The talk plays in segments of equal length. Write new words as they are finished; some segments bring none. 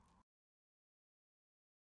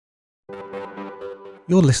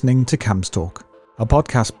You're listening to CAMS Talk, a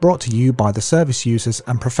podcast brought to you by the service users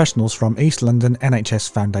and professionals from East London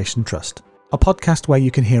NHS Foundation Trust. A podcast where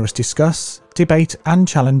you can hear us discuss, debate and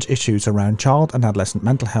challenge issues around child and adolescent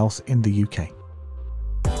mental health in the UK.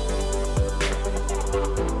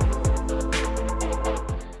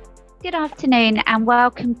 Good afternoon and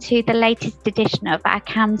welcome to the latest edition of our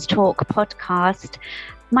CAMS Talk podcast.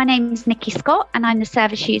 My name is Nikki Scott and I'm the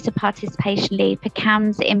Service User Participation Lead for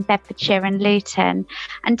CAMS in Bedfordshire and Luton.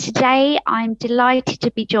 And today I'm delighted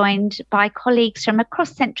to be joined by colleagues from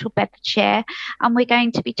across central Bedfordshire, and we're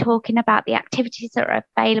going to be talking about the activities that are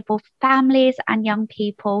available for families and young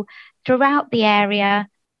people throughout the area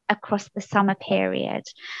across the summer period.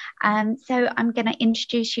 So I'm going to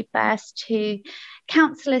introduce you first to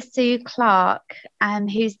Councillor Sue Clark,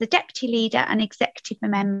 who's the Deputy Leader and Executive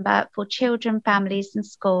Member for Children, Families and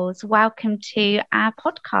Schools. Welcome to our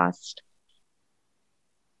podcast.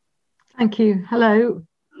 Thank you. Hello.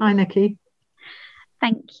 Hi, Nikki.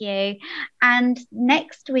 Thank you. And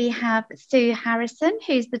next we have Sue Harrison,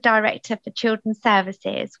 who's the Director for Children's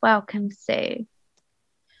Services. Welcome, Sue.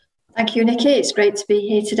 Thank you, Nikki. It's great to be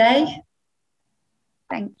here today.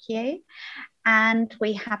 Thank you. And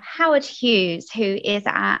we have Howard Hughes, who is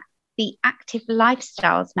the Active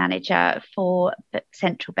Lifestyles Manager for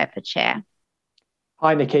Central Bedfordshire.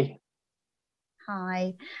 Hi, Nikki.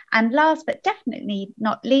 Hi. And last but definitely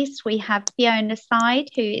not least, we have Fiona Side,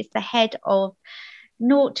 who is the Head of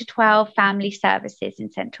 0 to 12 Family Services in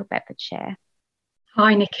Central Bedfordshire.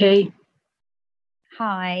 Hi, Nikki.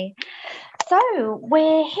 Hi. So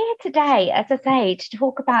we're here today, as I say, to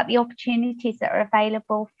talk about the opportunities that are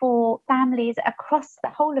available for families across the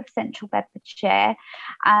whole of Central Bedfordshire,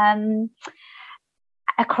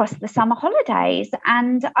 across the summer holidays.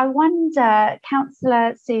 And I wonder,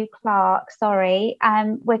 Councillor Sue Clark,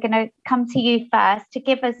 we're going to come to you first to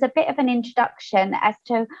give us a bit of an introduction as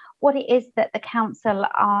to what it is that the council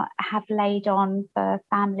have laid on for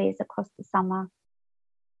families across the summer.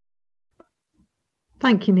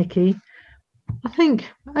 Thank you, Nikki. I think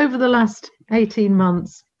over the last 18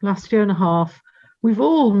 months, last year and a half, we've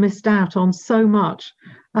all missed out on so much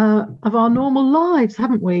of our normal lives,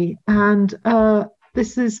 haven't we? And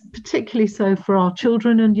this is particularly so for our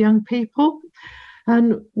children and young people.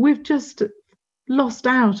 And we've just lost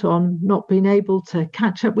out on not being able to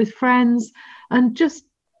catch up with friends and just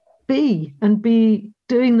be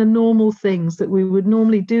doing the normal things that we would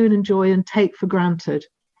normally do and enjoy and take for granted.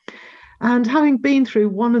 And having been through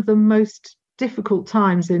one of the most difficult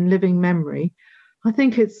times in living memory, I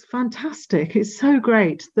think it's fantastic. It's so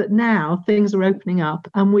great that now things are opening up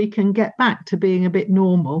and we can get back to being a bit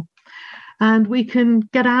normal, and we can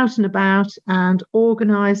get out and about and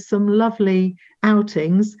organise some lovely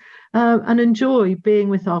outings and enjoy being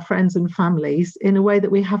with our friends and families in a way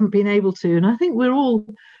that we haven't been able to. And I think we're all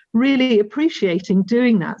really appreciating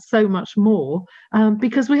doing that so much more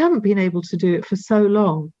because we haven't been able to do it for so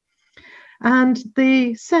long. And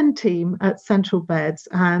the SEND team at Central Beds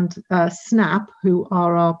and SNAP, who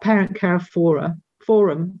are our Parent Care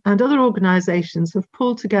Forum, and other organisations have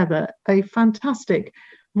pulled together a fantastic,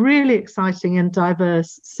 really exciting and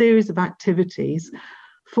diverse series of activities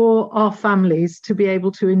for our families to be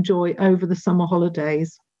able to enjoy over the summer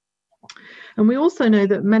holidays. And we also know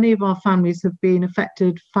that many of our families have been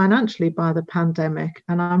affected financially by the pandemic,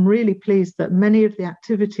 and I'm really pleased that many of the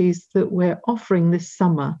activities that we're offering this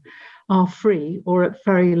summer are free or at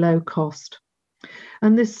very low cost.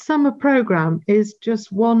 And this summer programme is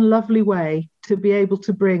just one lovely way to be able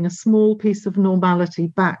to bring a small piece of normality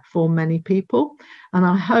back for many people. And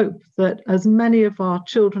I hope that as many of our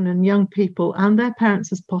children and young people and their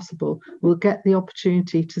parents as possible will get the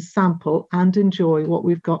opportunity to sample and enjoy what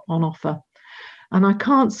we've got on offer. And I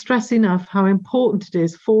can't stress enough how important it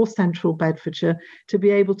is for Central Bedfordshire to be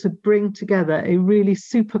able to bring together a really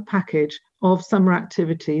super package of summer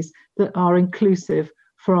activities that are inclusive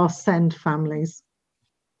for our SEND families.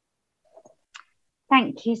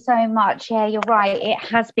 Thank you so much. Yeah, you're right. It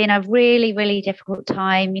has been a really, really difficult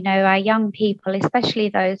time. You know, our young people, especially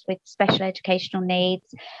those with special educational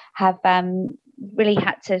needs, have really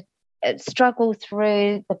had to struggle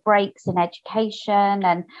through the breaks in education.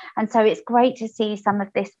 And so it's great to see some of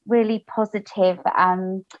this really positive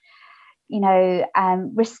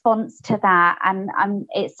response to that. And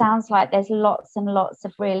it sounds like there's lots and lots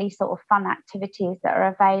of really sort of fun activities that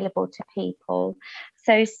are available to people.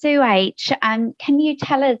 So Sue H, can you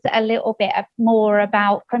tell us a little bit more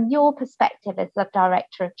about, from your perspective as the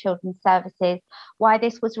Director of Children's Services, why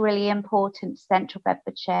this was really important to Central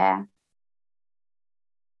Bedfordshire?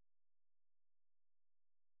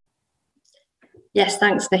 Yes,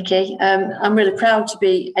 thanks, Nikki. I'm really proud to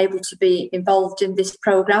be able to be involved in this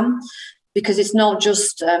programme, because it's not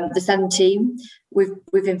just the SEND team.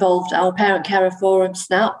 We've involved our Parent Carer Forum,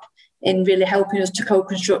 SNAP, in really helping us to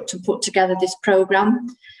co-construct and put together this programme.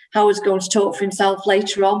 Howard's going to talk for himself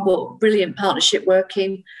later on, but brilliant partnership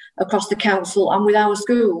working across the council and with our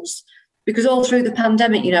schools. Because all through the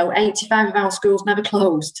pandemic, 85 of our schools never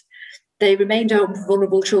closed. They remained open for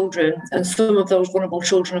vulnerable children, and some of those vulnerable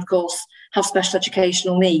children, of course, have special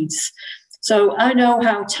educational needs. So I know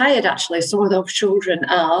how tired actually some of those children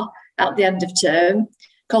are at the end of term,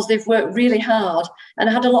 because they've worked really hard and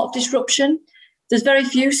had a lot of disruption. There's very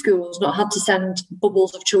few schools not had to send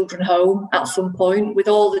bubbles of children home at some point, with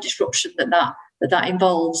all the disruption that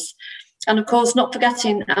involves. And of course, not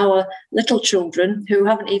forgetting our little children who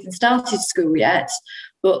haven't even started school yet,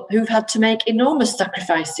 but who've had to make enormous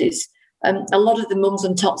sacrifices. A lot of the mums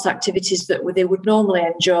and tots activities that they would normally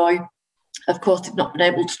enjoy, of course, they've not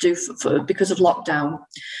been able to do because of lockdown.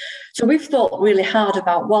 So we've thought really hard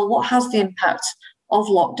about, well, what has the impact of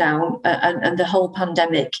lockdown and the whole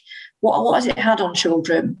pandemic? What has it had on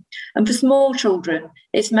children? And for small children,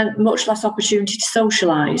 it's meant much less opportunity to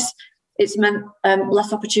socialise. It's meant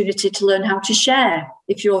less opportunity to learn how to share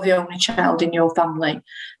if you're the only child in your family.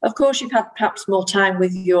 Of course, you've had perhaps more time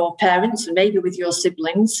with your parents and maybe with your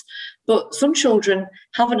siblings, but some children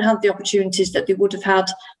haven't had the opportunities that they would have had,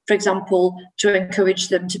 for example, to encourage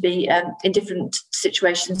them to be in different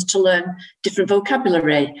situations, to learn different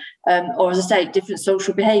vocabulary, or as I say, different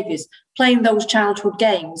social behaviours, playing those childhood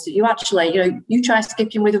games that you actually, you try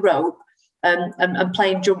skipping with a rope, and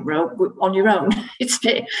playing jump rope on your own. It's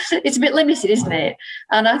a bit limited, isn't it?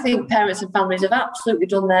 And I think parents and families have absolutely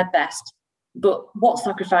done their best. But what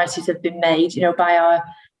sacrifices have been made, by our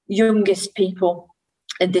youngest people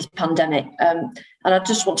in this pandemic? And I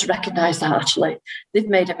just want to recognise that, actually. They've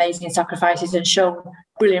made amazing sacrifices and shown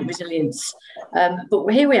brilliant resilience. But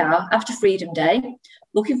here we are, after Freedom Day,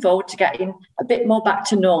 looking forward to getting a bit more back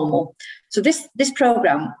to normal. So this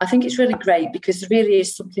programme, I think it's really great because there really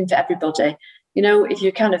is something for everybody. If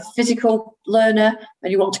you're kind of physical learner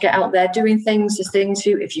and you want to get out there doing things, there's things for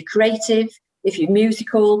you. If you're creative, if you're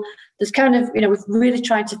musical, there's kind of, we've really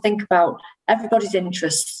tried to think about everybody's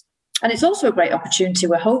interests. And it's also a great opportunity,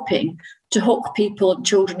 we're hoping, to hook people and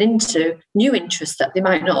children into new interests that they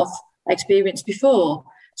might not have experienced before.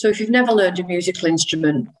 So if you've never learned a musical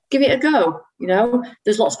instrument, give it a go.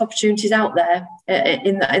 There's lots of opportunities out there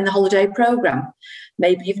in the holiday programme.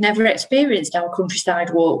 Maybe you've never experienced our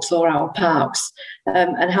countryside walks or our parks.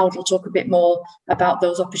 And Howard will talk a bit more about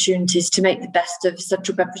those opportunities to make the best of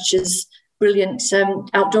Central Bedfordshire's brilliant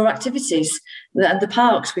outdoor activities and the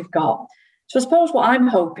parks we've got. So I suppose what I'm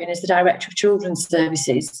hoping as the Director of Children's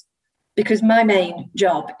Services, because my main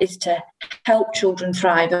job is to help children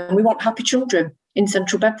thrive, and we want happy children in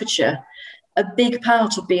Central Bedfordshire. A big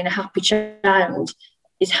part of being a happy child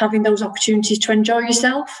is having those opportunities to enjoy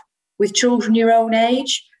yourself with children your own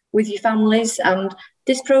age, with your families, and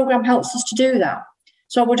this programme helps us to do that.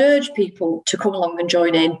 So I would urge people to come along and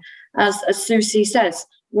join in. As Susie says,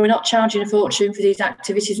 we're not charging a fortune for these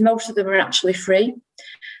activities. Most of them are actually free.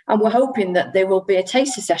 And we're hoping that there will be a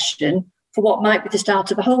taster session for what might be the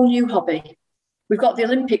start of a whole new hobby. We've got the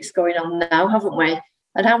Olympics going on now, haven't we?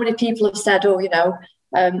 And how many people have said,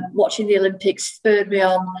 watching the Olympics spurred me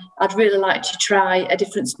on. I'd really like to try a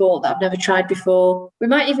different sport that I've never tried before. We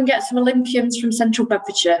might even get some Olympians from Central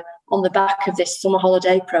Bedfordshire on the back of this summer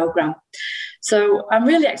holiday programme. So I'm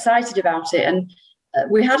really excited about it. And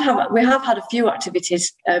we have had a few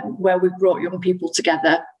activities where we've brought young people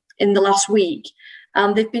together in the last week.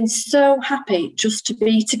 And they've been so happy just to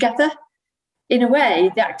be together. In a way,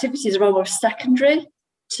 the activities are almost secondary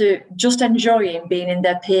to just enjoying being in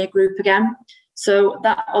their peer group again. So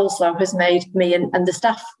that also has made me and the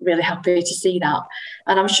staff really happy to see that.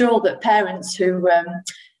 And I'm sure that parents who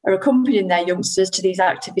are accompanying their youngsters to these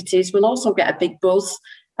activities will also get a big buzz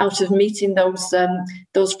out of meeting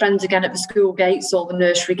those friends again at the school gates or the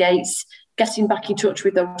nursery gates, getting back in touch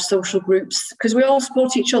with those social groups, because we all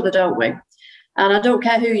support each other, don't we? And I don't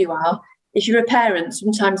care who you are. If you're a parent,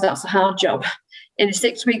 sometimes that's a hard job. In a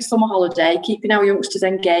 6-week summer holiday, keeping our youngsters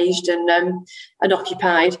engaged and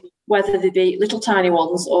occupied, whether they be little tiny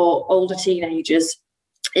ones or older teenagers,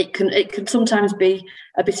 it can sometimes be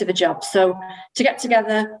a bit of a job. So to get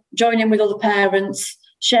together, join in with other parents,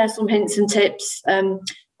 share some hints and tips,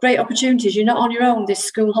 great opportunities. You're not on your own this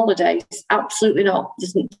school holidays, absolutely not.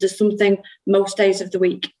 There's something most days of the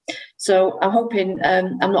week. So I'm hoping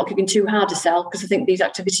I'm not giving too hard a sell, because I think these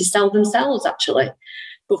activities sell themselves actually.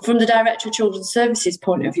 But from the Director of Children's Services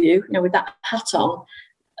point of view, with that hat on,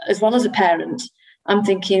 as well as a parent, I'm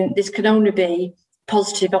thinking this can only be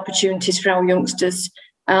positive opportunities for our youngsters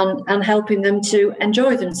and helping them to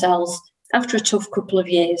enjoy themselves after a tough couple of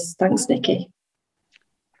years. Thanks, Nikki.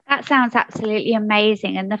 That sounds absolutely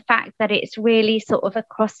amazing. And the fact that it's really sort of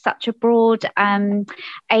across such a broad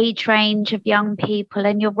age range of young people.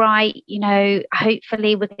 And you're right, you know,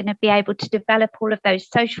 hopefully we're going to be able to develop all of those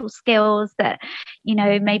social skills that, you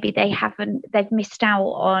know, maybe they've missed out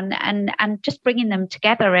on, and just bringing them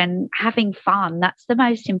together and having fun. That's the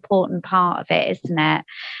most important part of it, isn't it?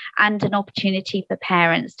 And an opportunity for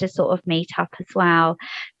parents to sort of meet up as well.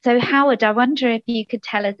 So Howard, I wonder if you could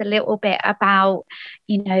tell us a little bit about,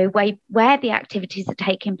 you know, where the activities are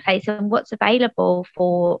taking place and what's available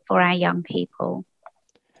for our young people.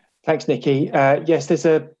 Thanks, Nikki. Yes, there's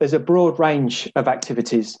a broad range of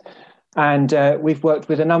activities, and we've worked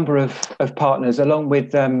with a number of partners, along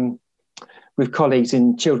with colleagues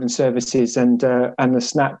in children's services and the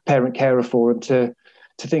SNAP Parent Carer Forum to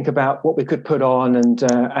think about what we could put on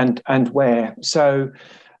and where. So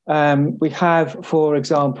we have, for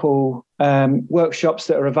example, workshops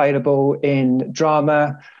that are available in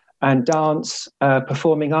drama and dance,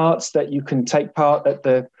 performing arts that you can take part at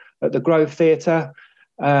the Grove Theatre,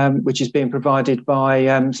 which is being provided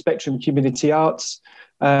by Spectrum Community Arts.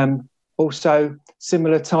 Also,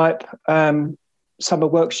 similar type summer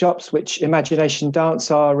workshops, which Imagination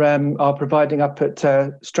Dance are providing up at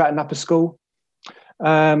Stratton Upper School.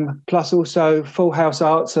 Plus, also, Full House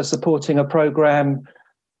Arts are supporting a programme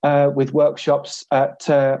with workshops at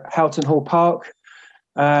Houghton Hall Park,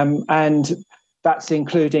 and that's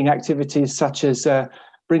including activities such as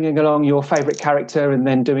bringing along your favourite character and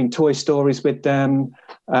then doing toy stories with them,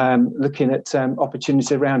 looking at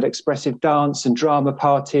opportunities around expressive dance and drama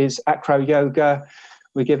parties, acro yoga.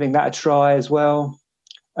 We're giving that a try as well.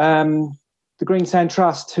 The Green Sand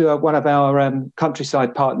Trust, who are one of our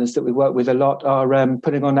countryside partners that we work with a lot, are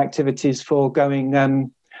putting on activities for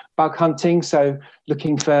going bug hunting, so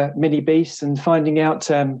looking for mini beasts and finding out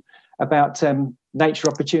about nature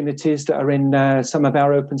opportunities that are in some of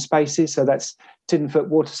our open spaces. So that's Tiddenfoot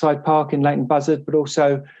Waterside Park in Leighton Buzzard, but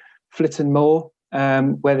also Flitton Moor,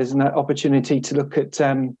 where there's an opportunity to look at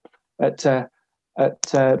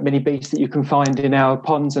mini beasts that you can find in our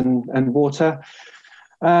ponds and water.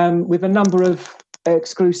 With a number of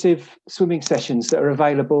exclusive swimming sessions that are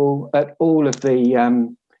available at all of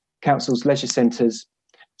the council's leisure centres.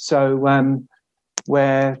 So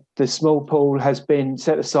where the small pool has been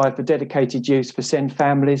set aside for dedicated use for SEND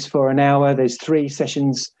families for an hour, there's 3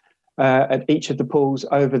 sessions at each of the pools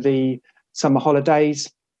over the summer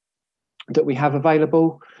holidays that we have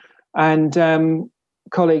available. And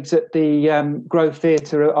colleagues at the Grove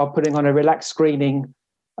Theatre are putting on a relaxed screening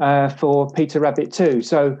for Peter Rabbit 2.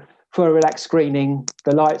 So for a relaxed screening,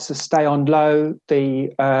 the lights stay on low,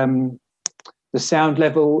 the sound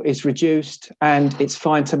level is reduced, and it's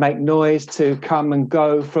fine to make noise to come and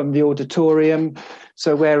go from the auditorium.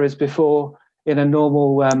 So whereas before in a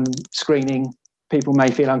normal screening, people may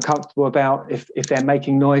feel uncomfortable about if they're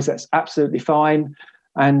making noise, that's absolutely fine.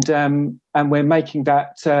 And we're making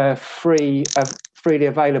that freely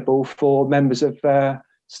available for members of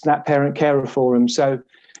SNAP Parent Carer Forum. So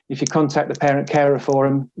if you contact the Parent Carer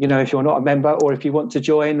Forum, you know, if you're not a member or if you want to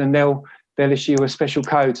join, and they'll issue a special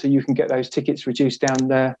code so you can get those tickets reduced down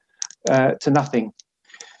there to nothing.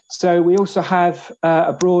 So we also have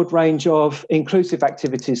a broad range of inclusive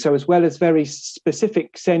activities. So as well as very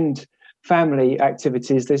specific SEND family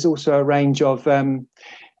activities, there's also a range of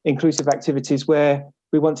inclusive activities where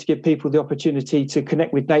we want to give people the opportunity to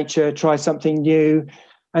connect with nature, try something new,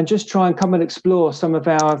 and just try and come and explore some of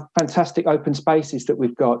our fantastic open spaces that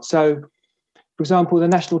we've got. So, for example, the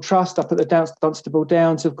National Trust up at the Dunstable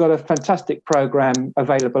Downs have got a fantastic programme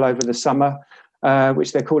available over the summer,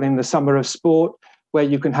 which they're calling the Summer of Sport, where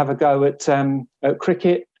you can have a go at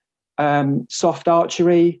cricket, soft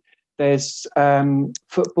archery, there's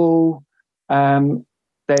football,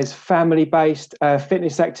 there's family-based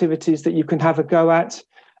fitness activities that you can have a go at.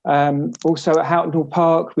 Also at Houghton Hall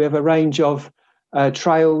Park, we have a range of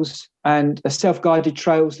trails and self-guided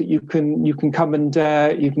trails that you can come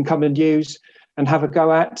and use and have a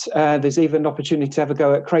go at. There's even an opportunity to have a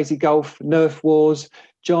go at Crazy Golf, Nerf Wars,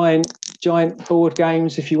 giant board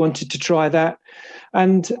games if you wanted to try that.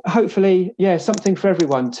 And hopefully, something for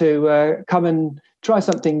everyone to come and try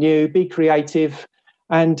something new, be creative,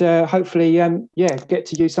 and hopefully, get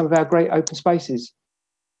to use some of our great open spaces.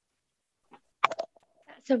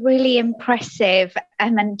 It's a really impressive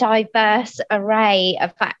and diverse array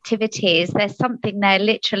of activities. There's something there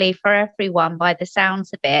literally for everyone by the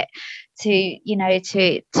sounds of it.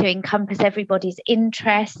 to encompass everybody's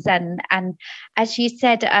interests, and as you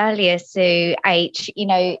said earlier, Sue H,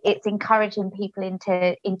 it's encouraging people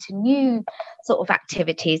into new sort of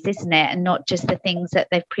activities, isn't it, and not just the things that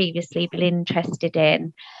they've previously been interested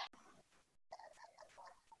in.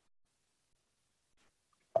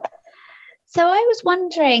 So I was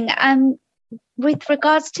wondering, with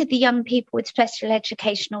regards to the young people with special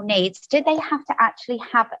educational needs, do they have to actually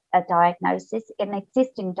have a diagnosis, an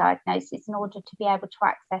existing diagnosis, in order to be able to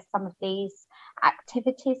access some of these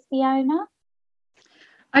activities, Fiona?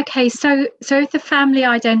 Okay, so if the family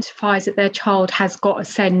identifies that their child has got a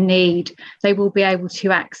SEND need, they will be able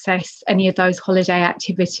to access any of those holiday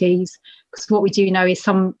activities. Because what we do know is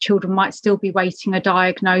some children might still be waiting a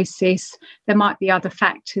diagnosis. There might be other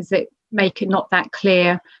factors that make it not that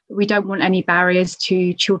clear, but we don't want any barriers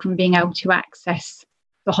to children being able to access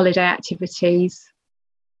the holiday activities.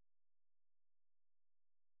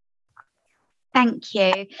 Thank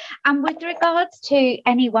you. And with regards to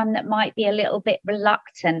anyone that might be a little bit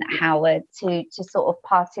reluctant, Howard, to sort of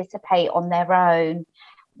participate on their own,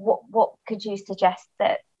 what could you suggest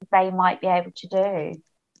that they might be able to do?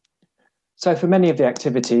 So for many of the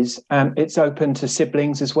activities, it's open to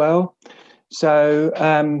siblings as well. So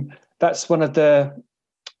that's one of the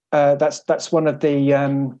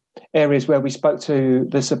areas where we spoke to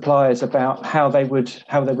the suppliers about how they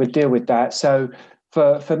would deal with that. So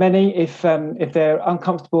for many, if they're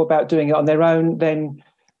uncomfortable about doing it on their own, then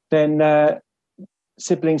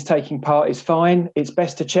siblings taking part is fine. It's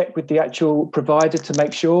best to check with the actual provider to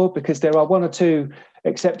make sure, because there are one or two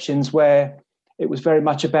exceptions where it was very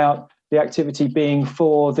much about the activity being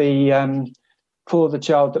for the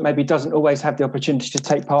child that maybe doesn't always have the opportunity to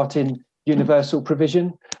take part in universal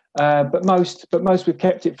provision. But most we've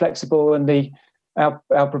kept it flexible, and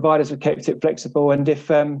our providers have kept it flexible. And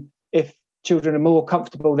if children are more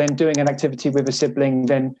comfortable then doing an activity with a sibling,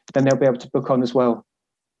 then they'll be able to book on as well.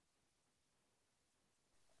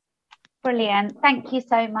 Brilliant. Thank you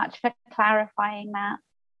so much for clarifying that.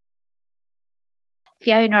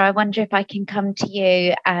 Fiona, I wonder if I can come to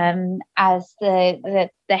you as the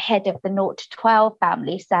head of the 0 to 12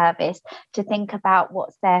 family service to think about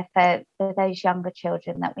what's there for those younger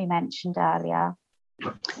children that we mentioned earlier.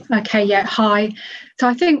 Okay, yeah, hi. So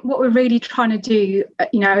I think what we're really trying to do,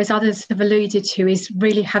 as others have alluded to, is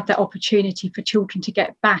really have that opportunity for children to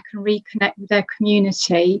get back and reconnect with their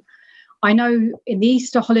community. I know in the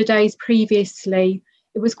Easter holidays previously,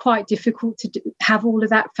 it was quite difficult to have all of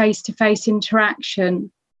that face-to-face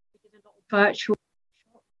interaction. We did a lot of virtual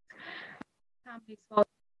families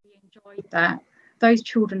really enjoyed that. Those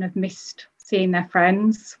children have missed seeing their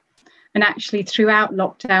friends. And actually throughout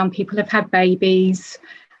lockdown, people have had babies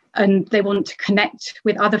and they want to connect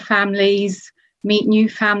with other families, meet new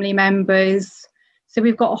family members. So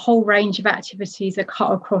we've got a whole range of activities that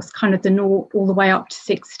cut across kind of the 0 all the way up to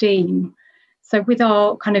 16. So with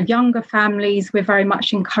our kind of younger families, we're very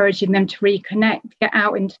much encouraging them to reconnect, get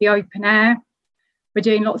out into the open air. We're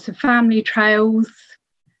doing lots of family trails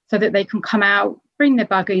so that they can come out, bring their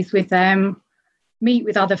buggies with them, meet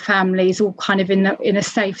with other families, all kind of in a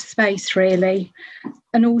safe space, really.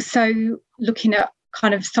 And also looking at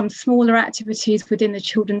kind of some smaller activities within the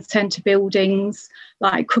children's centre buildings,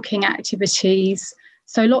 like cooking activities.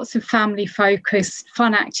 So lots of family-focused,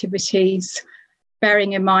 fun activities,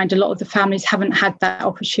 bearing in mind a lot of the families haven't had that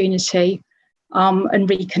opportunity, and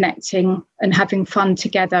reconnecting and having fun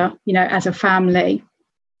together, as a family.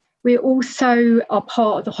 We also are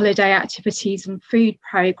part of the holiday activities and food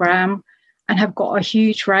programme and have got a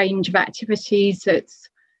huge range of activities that's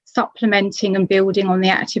supplementing and building on the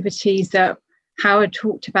activities that Howard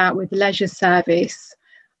talked about with the leisure service.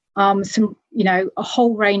 A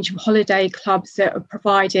whole range of holiday clubs that are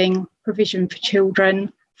providing provision for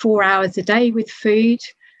children 4 hours a day with food,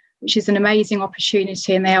 which is an amazing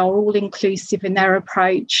opportunity, and they are all inclusive in their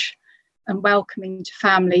approach and welcoming to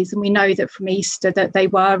families. And we know that from Easter that they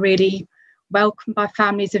were really welcomed by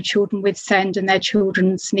families of children with SEND, and their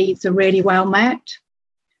children's needs are really well met.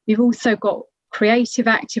 We've also got creative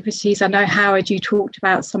activities. I know, Howard, you talked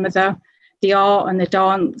about some of the art and the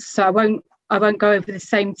dance, so I won't go over the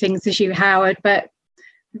same things as you, Howard, but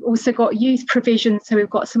we've also got youth provision. So we've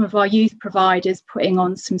got some of our youth providers putting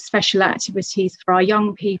on some special activities for our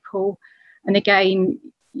young people, and again,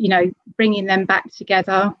 bringing them back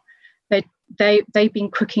together. They've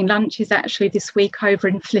been cooking lunches actually this week over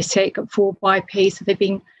in Flitwick at 4YP. So they've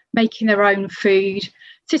been making their own food,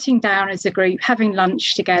 sitting down as a group, having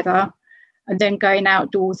lunch together, and then going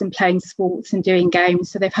outdoors and playing sports and doing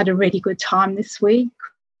games. So they've had a really good time this week.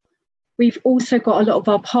 We've also got a lot of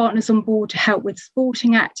our partners on board to help with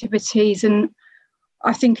sporting activities. And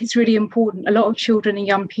I think it's really important. A lot of children and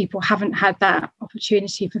young people haven't had that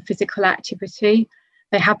opportunity for physical activity.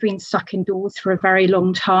 They have been stuck indoors for a very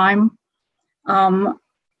long time.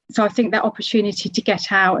 So I think that opportunity to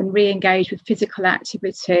get out and re-engage with physical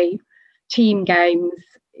activity, team games,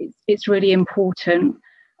 it's really important.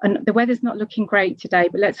 And the weather's not looking great today,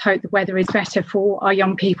 but let's hope the weather is better for our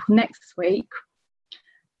young people next week.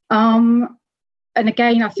 And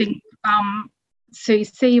again, I think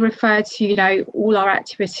Sue referred to, all our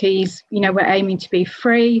activities, we're aiming to be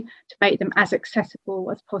free, to make them as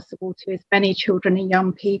accessible as possible to as many children and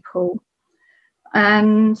young people.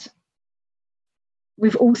 And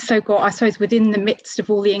we've also got, I suppose, within the midst of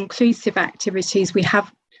all the inclusive activities, we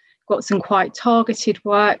have got some quite targeted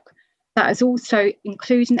work that has also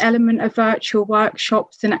included an element of virtual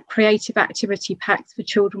workshops and creative activity packs for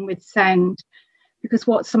children with SEND. Because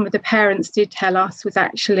what some of the parents did tell us was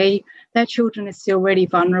actually their children are still really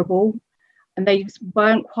vulnerable and they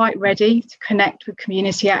weren't quite ready to connect with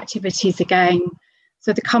community activities again.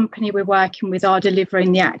 So the company we're working with are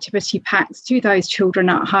delivering the activity packs to those children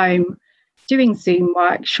at home, doing Zoom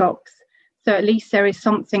workshops. So at least there is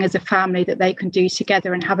something as a family that they can do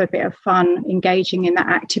together and have a bit of fun engaging in that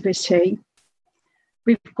activity.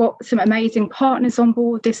 We've got some amazing partners on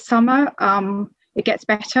board this summer. It gets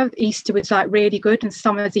better. Easter was really good and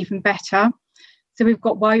summer's even better. So we've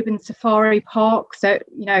got Woburn Safari Park that,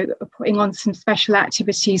 are putting on some special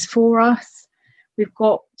activities for us. We've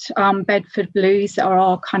got Bedford Blues that are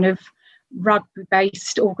our kind of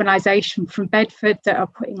rugby-based organisation from Bedford that are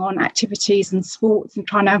putting on activities and sports and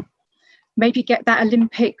trying to maybe get that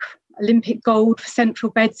Olympic gold for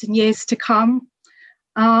Central Beds in years to come.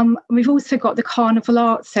 We've also got the Carnival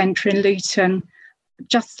Arts Centre in Luton,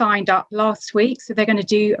 just signed up last week. So they're going to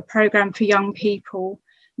do a programme for young people,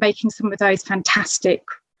 making some of those fantastic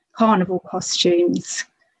carnival costumes.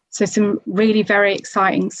 So some really very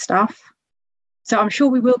exciting stuff. So I'm sure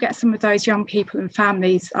we will get some of those young people and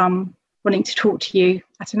families wanting to talk to you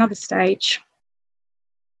at another stage.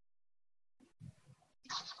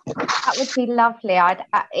 That would be lovely.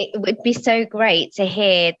 It would be so great to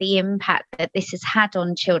hear the impact that this has had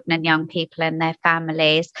on children and young people and their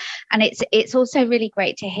families. And it's also really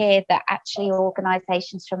great to hear that actually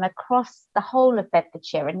organisations from across the whole of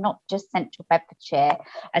Bedfordshire and not just Central Bedfordshire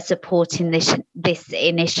are supporting this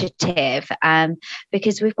initiative,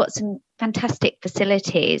 because we've got some fantastic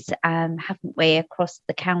facilities, haven't we, across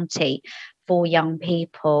the county for young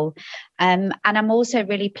people. And I'm also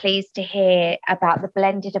really pleased to hear about the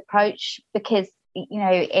blended approach because,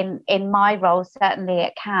 in my role, certainly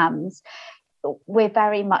at CAMS, we're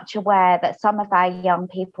very much aware that some of our young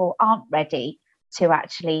people aren't ready to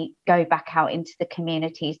actually go back out into the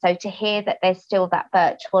community. So to hear that there's still that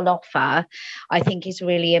virtual offer, I think is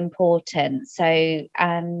really important. So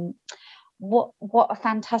what a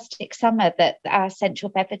fantastic summer that our Central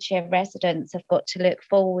Bedfordshire residents have got to look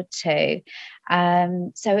forward to.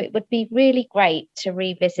 So it would be really great to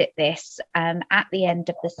revisit this at the end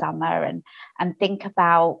of the summer and think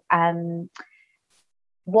about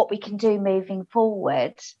what we can do moving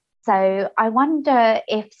forward. So I wonder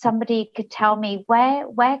if somebody could tell me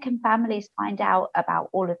where can families find out about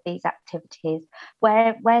all of these activities?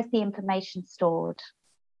 Where's the information stored?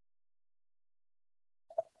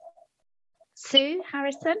 Sue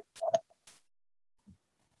Harrison?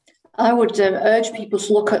 I would urge people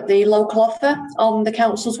to look at the local offer on the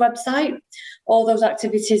council's website. All those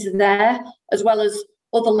activities are there, as well as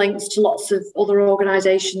other links to lots of other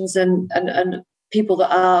organisations and people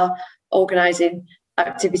that are organising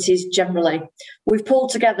activities generally. We've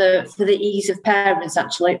pulled together, for the ease of parents,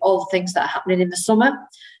 actually, all the things that are happening in the summer,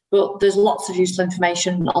 but there's lots of useful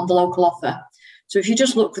information on the local offer. So if you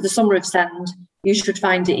just look for the Summer of Send, you should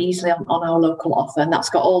find it easily on our local offer, and that's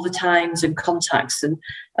got all the times and contacts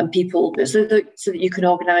and people so that you can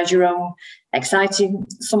organise your own exciting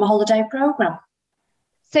summer holiday programme.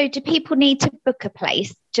 So do people need to book a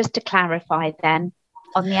place, just to clarify then,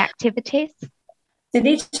 on the activities? They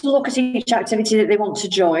need to look at each activity that they want to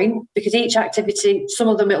join, because each activity, some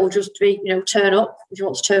of them it will just be, turn up. If you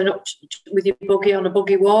want to turn up with your buggy on a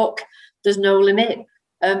buggy walk, there's no limit.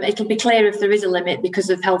 It'll be clear if there is a limit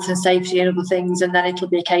because of health and safety and other things, and then it'll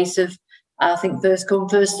be a case of, I think, first come,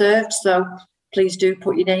 first served. So please do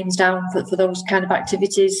put your names down for those kind of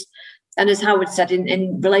activities. And as Howard said,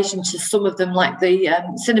 in relation to some of them, like the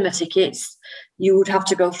cinema tickets, you would have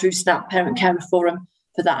to go through SNAP Parent Carer Forum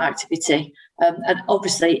for that activity. And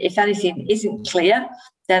obviously, if anything isn't clear,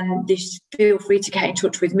 then just feel free to get in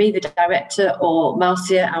touch with me, the director, or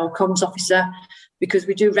Marcia, our comms officer, because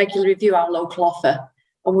we do regularly review our local offer.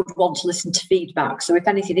 and would want to listen to feedback. So if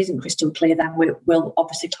anything isn't crystal clear, then we'll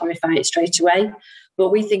obviously clarify it straight away. But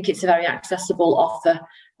we think it's a very accessible offer.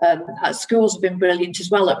 Schools have been brilliant as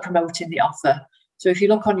well at promoting the offer. So if you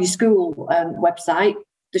look on your school website,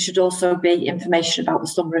 there should also be information about the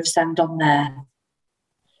Summer of Send on there.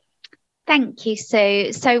 Thank you,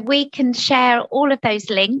 Sue. So we can share all of those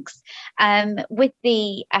links with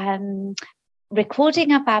the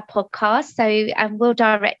recording of our podcast. So we'll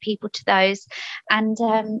direct people to those. And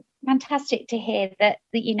fantastic to hear that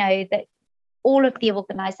that all of the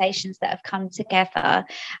organisations that have come together,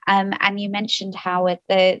 and you mentioned, Howard,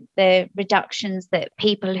 the reductions that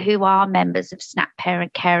people who are members of SNAP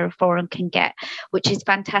Parent Carer Forum can get, which is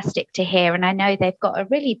fantastic to hear. And I know they've got a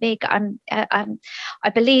really big, I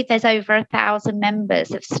believe there's over 1,000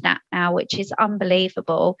 members of SNAP now, which is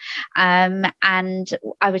unbelievable. And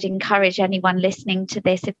I would encourage anyone listening to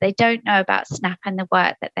this, if they don't know about SNAP and the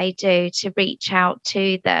work that they do, to reach out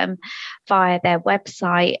to them via their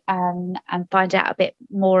website and find out a bit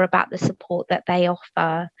more about the support that they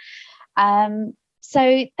offer.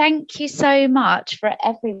 So thank you so much for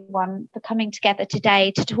everyone for coming together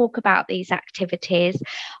today to talk about these activities.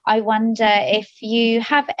 I wonder if you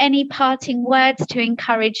have any parting words to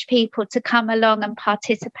encourage people to come along and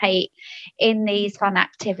participate in these fun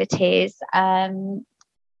activities.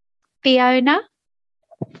 Fiona?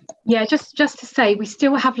 Yeah, just to say, we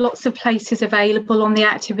still have lots of places available on the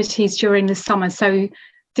activities during the summer. So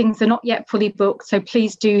things are not yet fully booked. So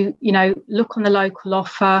please do, look on the local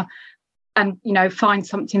offer and, find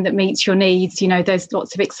something that meets your needs. There's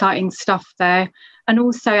lots of exciting stuff there. And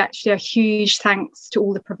also actually a huge thanks to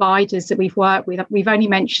all the providers that we've worked with. We've only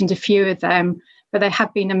mentioned a few of them, but they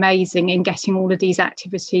have been amazing in getting all of these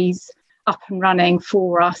activities up and running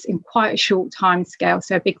for us in quite a short time scale.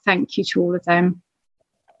 So a big thank you to all of them.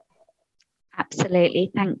 Absolutely.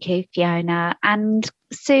 Thank you, Fiona. And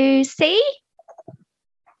Susie?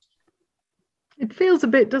 It feels a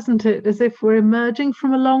bit, doesn't it, as if we're emerging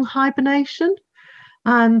from a long hibernation.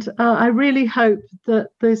 And I really hope that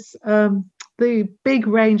this the big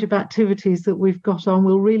range of activities that we've got on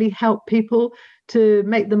will really help people to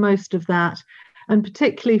make the most of that. And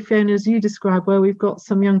particularly, Fiona, as you described, where we've got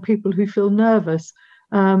some young people who feel nervous,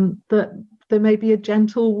 that there may be a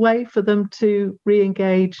gentle way for them to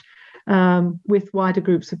re-engage with wider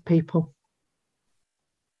groups of people.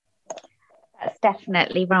 That's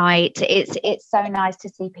definitely right. It's so nice to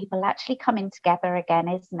see people actually coming together again,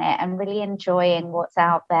 isn't it? And really enjoying what's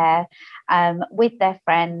out there with their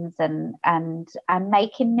friends and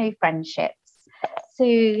making new friendships.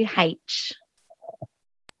 Sue H.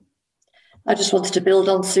 I just wanted to build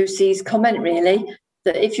on Susie's comment, really,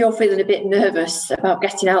 that if you're feeling a bit nervous about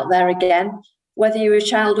getting out there again, whether you're a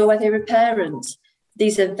child or whether you're a parent,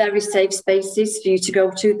 these are very safe spaces for you to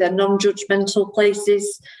go to. They're non-judgmental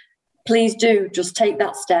places. Please do just take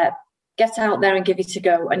that step, get out there and give it a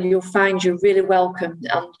go, and you'll find you're really welcomed.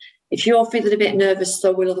 And if you're feeling a bit nervous,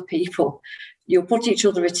 so will other people. You'll put each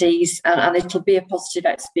other at ease and it'll be a positive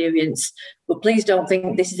experience. But please don't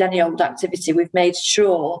think this is any old activity. We've made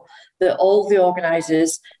sure that all the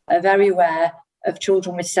organisers are very aware of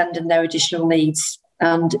children with SEND and their additional needs.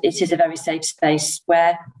 And it is a very safe space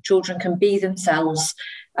where children can be themselves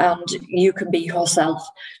and you can be yourself.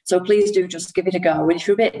 So please do just give it a go. And if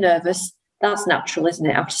you're a bit nervous, that's natural, isn't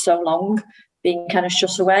it, after so long being kind of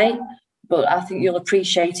shut away? But I think you'll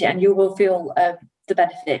appreciate it and you will feel the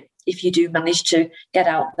benefit if you do manage to get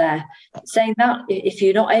out there. Saying that, if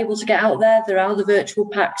you're not able to get out there, there are the virtual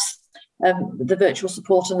packs, the virtual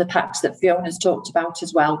support and the packs that Fiona's talked about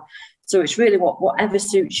as well. So it's really whatever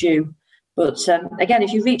suits you. But again,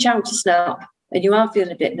 if you reach out to SNAP and you are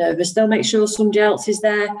feeling a bit nervous, they'll make sure somebody else is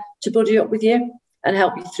there to buddy up with you and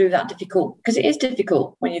help you through that difficult, because it is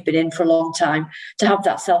difficult when you've been in for a long time to have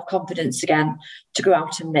that self-confidence again to go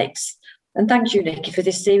out and mix. And thank you, Nikki, for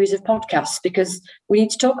this series of podcasts, because we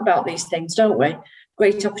need to talk about these things, don't we?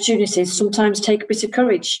 Great opportunities sometimes take a bit of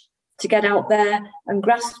courage to get out there and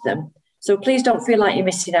grasp them. So please don't feel like you're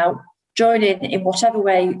missing out. Join in whatever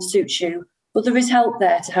way suits you. But there is help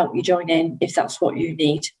there to help you join in if that's what you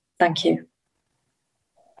need. Thank you.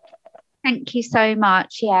 Thank you so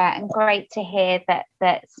much. Yeah, and great to hear that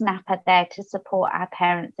SNAP are there to support our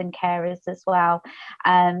parents and carers as well.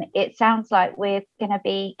 It sounds like we're going to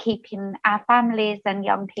be keeping our families and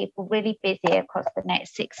young people really busy across the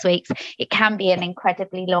next 6 weeks. It can be an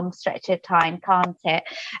incredibly long stretch of time, can't it?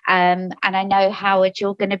 And I know, Howard,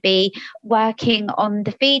 you're going to be working on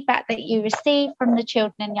the feedback that you receive from the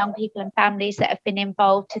children and young people and families that have been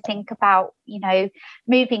involved to think about,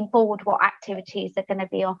 moving forward, what activities are going to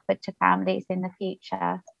be offered to families in the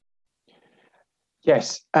future.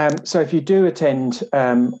 Yes. So if you do attend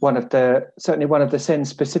one of the SEND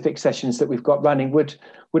specific sessions that we've got running, would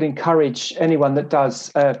encourage anyone that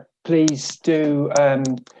does, please do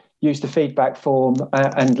use the feedback form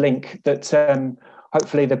and link that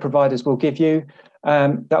hopefully the providers will give you.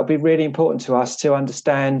 That will be really important to us to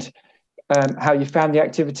understand how you found the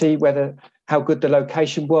activity, how good the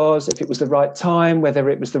location was, if it was the right time, whether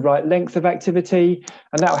it was the right length of activity,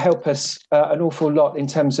 and that will help us an awful lot in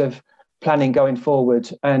terms of planning going forward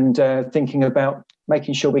and thinking about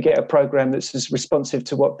making sure we get a programme that's as responsive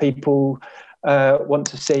to what people want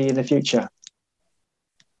to see in the future.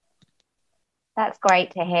 That's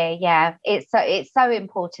great to hear. Yeah, it's so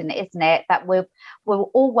important, isn't it, that we're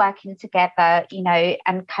all working together,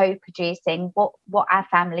 and co-producing what our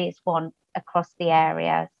families want across the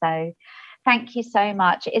area. So thank you so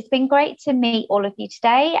much. It's been great to meet all of you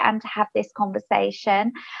today and to have this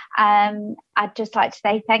conversation. I'd just like to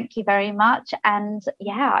say thank you very much. And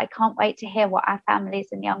yeah, I can't wait to hear what our families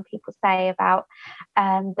and young people say about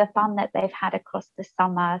the fun that they've had across the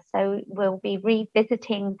summer. So we'll be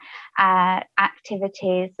revisiting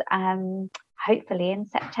activities hopefully in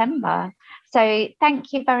September. So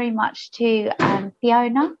thank you very much to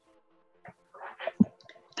Fiona.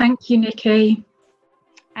 Thank you, Nikki.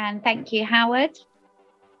 And thank you, Howard.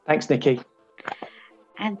 Thanks, Nikki.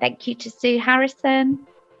 And thank you to Sue Harrison.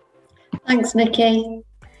 Thanks, Nikki.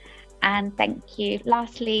 And thank you,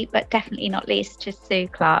 lastly, but definitely not least, to Sue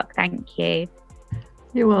Clark. Thank you.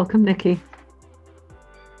 You're welcome, Nikki.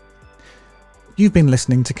 You've been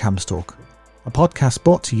listening to CAMS Talk, a podcast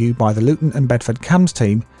brought to you by the Luton and Bedford CAMS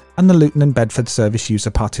team and the Luton and Bedford Service User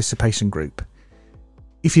Participation Group.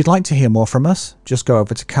 If you'd like to hear more from us, just go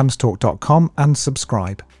over to camstalk.com and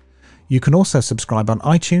subscribe. You can also subscribe on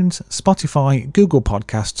iTunes, Spotify, Google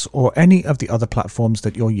Podcasts, or any of the other platforms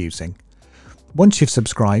that you're using. Once you've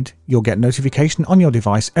subscribed, you'll get notification on your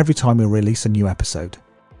device every time we release a new episode.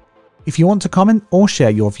 If you want to comment or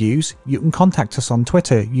share your views, you can contact us on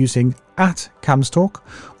Twitter using @CamsTalk,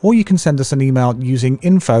 or you can send us an email using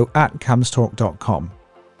info@camstalk.com.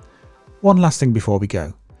 One last thing before we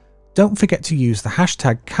go. Don't forget to use the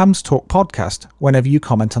hashtag CamsTalkPodcast whenever you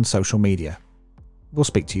comment on social media. We'll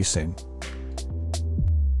speak to you soon.